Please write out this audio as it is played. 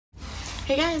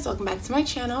Hey guys, welcome back to my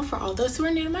channel. For all those who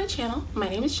are new to my channel, my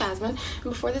name is Jasmine, and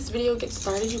before this video gets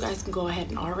started, you guys can go ahead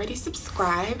and already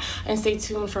subscribe and stay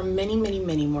tuned for many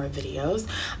more videos.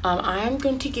 I'm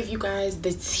going to give you guys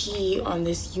the tea on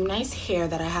this Unice hair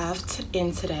that I have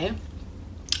in today.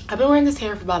 I've been wearing this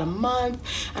hair for about a month,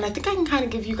 and I think I can kind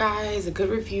of give you guys a good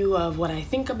review of what I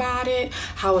think about it,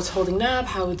 how it's holding up,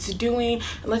 how it's doing,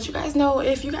 and let you guys know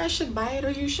if you guys should buy it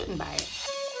or you shouldn't buy it.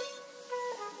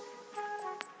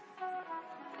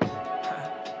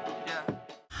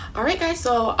 Alright guys,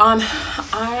 so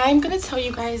I'm gonna tell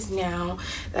you guys now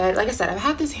that, like I said, I've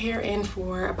had this hair in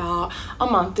for about a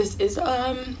month. This is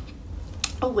a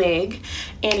wig,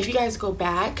 and if you guys go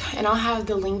back, and I'll have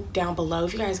the link down below,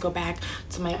 if you guys go back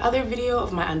to my other video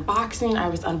of my unboxing, I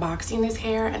was unboxing this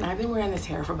hair, and I've been wearing this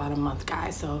hair for about a month,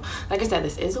 guys. So like I said,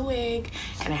 this is a wig,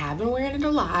 and I have been wearing it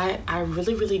a lot. I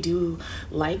really do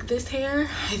like this hair.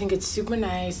 I think it's super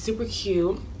nice, super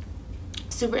cute,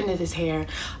 super into this hair,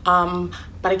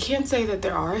 but I can say that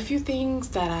there are a few things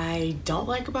that I don't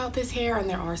like about this hair, and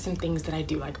there are some things that I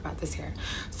do like about this hair.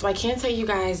 So I can tell you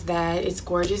guys that it's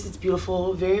gorgeous, it's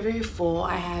beautiful, very full.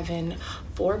 I have in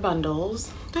 4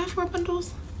 bundles. Do I have 4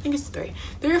 bundles? I think it's 3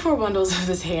 or 4 bundles of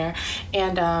this hair,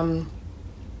 and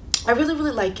I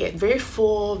really like it. Very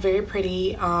full, very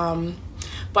pretty. But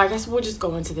I guess we'll just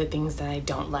go into the things that I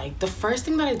don't like. The first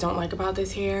thing that I don't like about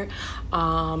this hair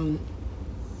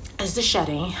is the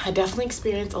shedding. I definitely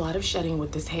experienced a lot of shedding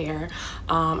with this hair.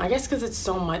 I guess because it's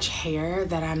so much hair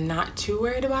that I'm not too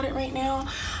worried about it right now,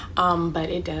 but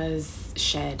it does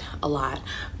shed a lot.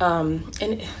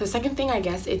 And the second thing, I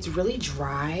guess, it's really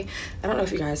dry. I don't know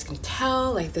if you guys can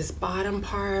tell, like this bottom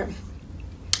part,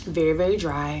 very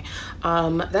dry.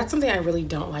 That's something I really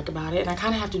don't like about it, and I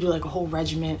kind of have to do like a whole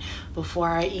regimen before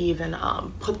I even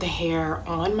put the hair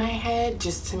on my head,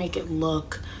 just to make it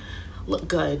look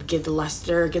good, get the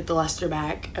luster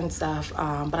back and stuff.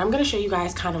 But I'm gonna show you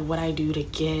guys kind of what I do to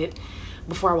get,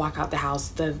 before I walk out the house,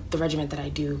 the regimen that I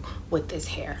do with this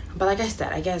hair. But like I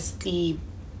said, I guess the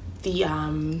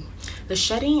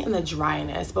shedding and the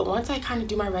dryness, but once I kind of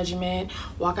do my regimen,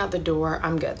 walk out the door,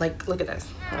 I'm good. Like, look at this,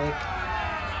 like,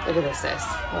 look at this,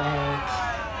 like,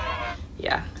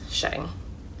 yeah, shedding.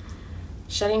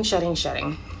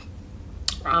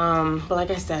 But like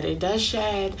I said, it does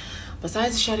shed.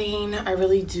 Besides shedding, I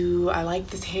like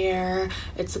this hair.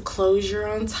 It's a closure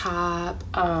on top.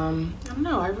 I don't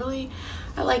know,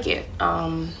 I like it.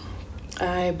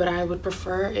 But I would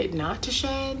prefer it not to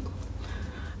shed.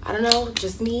 I don't know,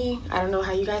 just me. I don't know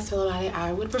how you guys feel about it.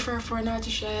 I would prefer for it not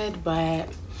to shed, but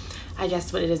I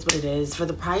guess what it is. For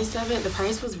the price of it, the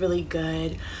price was really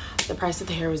good. The price of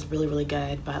the hair was really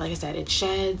good. But like I said, it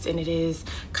sheds, and it is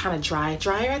kind of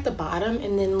drier at the bottom,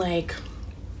 and then like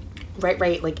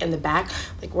right like in the back,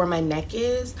 like where my neck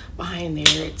is, behind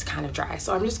there, it's kind of dry.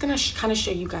 So I'm just gonna kind of show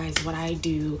you guys what I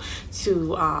do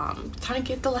to kind of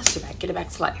get the luster back, get it back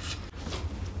to life.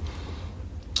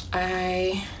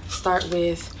 I start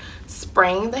with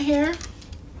spraying the hair.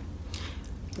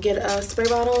 Get a spray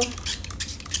bottle,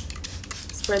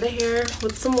 spray the hair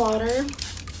with some water.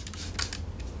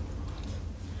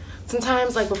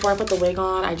 Sometimes, like before I put the wig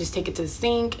on, I just take it to the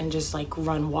sink and just like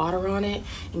run water on it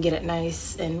and get it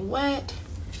nice and wet.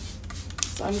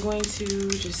 So I'm going to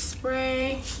just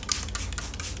spray.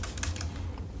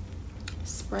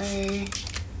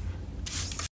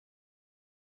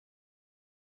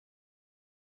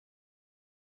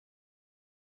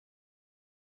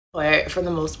 But for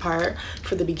the most part,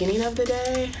 for the beginning of the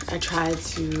day, I try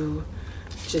to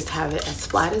just have it as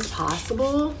flat as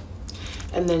possible,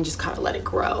 and then just kind of let it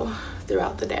grow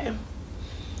throughout the day.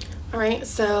 All right,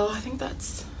 so I think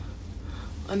that's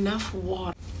enough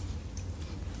water.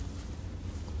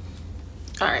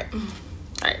 All right,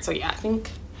 so yeah, I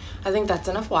think that's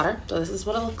enough water. So this is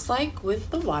what it looks like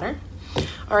with the water.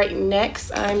 All right,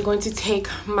 next I'm going to take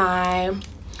my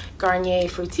Garnier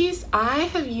Fructis. I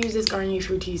have used this Garnier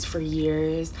Fructis for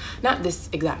years. Not this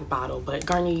exact bottle, but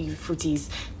Garnier Fructis,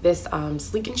 this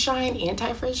Sleek and Shine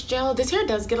Anti-Frizz Gel. This hair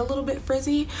does get a little bit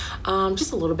frizzy,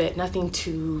 just a little bit, nothing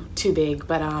too big,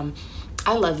 but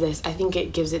I love this. I think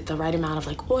it gives it the right amount of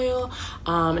like oil,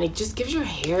 and it just gives your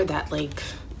hair that like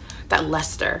that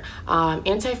luster.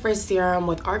 Anti-frizz serum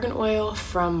with argan oil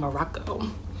from Morocco.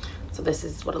 So this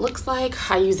is what it looks like.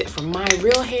 I use it for my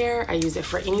real hair. I use it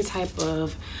for any type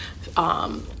of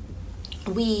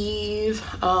weave,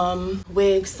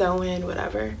 wig, sew-in,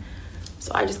 whatever.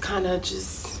 So I just kind of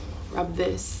just rub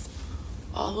this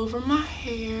all over my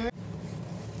hair.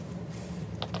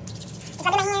 Just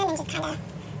rub it in my hair and then just kind of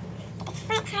get this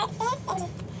front part, sis, and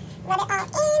just rub it all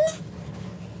in.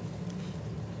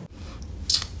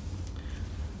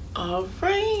 All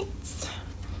right.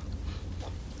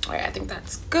 All right, I think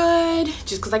that's good.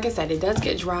 Just because, like I said, it does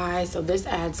get dry, so this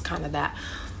adds kind of that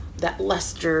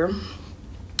luster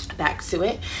back to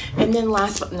it. And then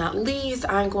last but not least,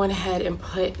 I'm going ahead and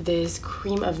put this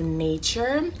Cream of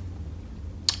Nature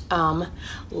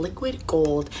liquid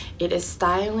gold. It is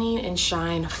styling and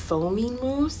shine foaming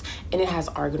mousse, and it has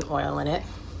argan oil in it.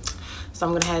 So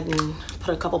I'm gonna head and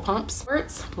put a couple pumps,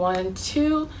 1,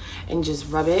 2, and just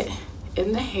rub it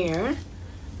in the hair.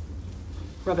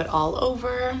 Rub it all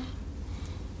over.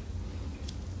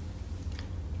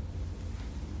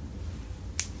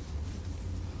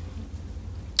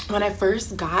 When I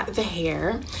first got the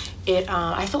hair,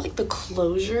 I felt like the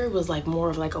closure was like more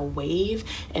of like a wave,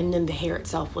 and then the hair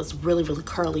itself was really, really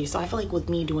curly. So I feel like with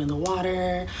me doing the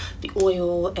water, the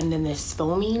oil, and then this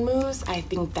foaming mousse, I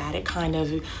think that it kind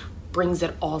of brings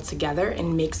it all together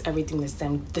and makes everything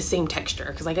the same texture.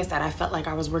 Because like I said, I felt like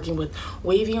I was working with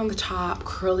wavy on the top,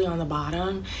 curly on the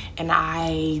bottom, and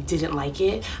I didn't like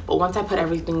it. But once I put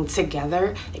everything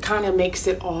together, it kind of makes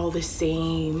it all the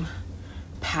same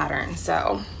pattern.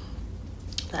 So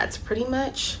that's pretty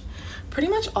much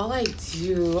all I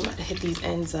do. I'm about to hit these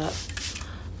ends up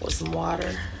with some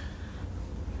water.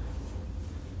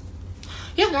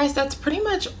 Yeah, guys, that's pretty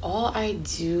much all I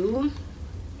do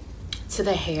to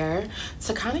the hair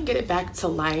to kind of get it back to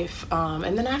life.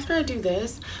 And then after I do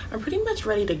this, I'm pretty much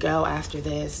ready to go after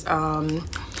this. I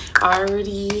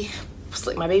already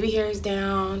slick my baby hairs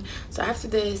down, so after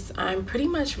this I'm pretty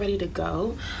much ready to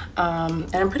go.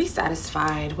 And I'm pretty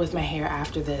satisfied with my hair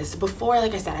after this. Before,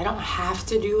 like I said, I don't have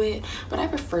to do it, but I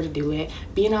prefer to do it.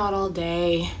 Being out all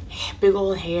day, big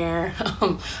old hair,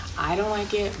 I don't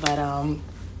like it, but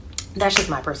that's just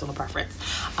my personal preference.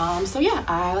 So yeah,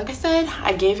 like I said,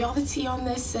 I gave y'all the tea on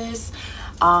this, sis.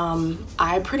 I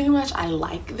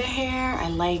like the hair. I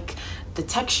like the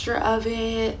texture of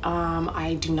it.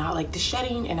 I do not like the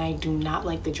shedding, and I do not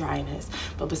like the dryness.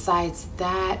 But besides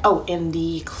that, oh, and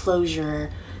the closure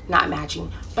not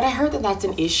matching. But I heard that that's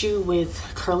an issue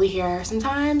with curly hair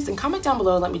sometimes, and comment down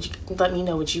below, let me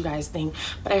know what you guys think.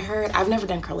 But I heard, I've never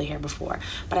done curly hair before,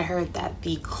 but I heard that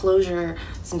the closure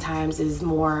sometimes is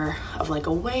more of like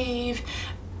a wave,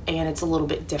 and it's a little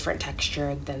bit different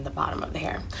texture than the bottom of the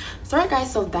hair. So alright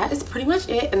guys, so that is pretty much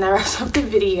it, and that wraps up the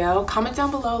video. Comment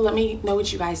down below, let me know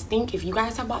what you guys think. If you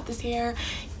guys have bought this hair,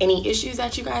 any issues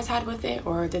that you guys had with it,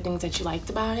 or the things that you liked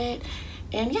about it.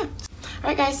 And yeah,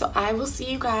 alright guys, so I will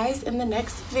see you guys in the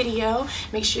next video.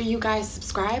 Make sure you guys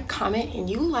subscribe, comment, and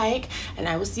you like, and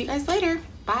I will see you guys later.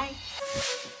 Bye.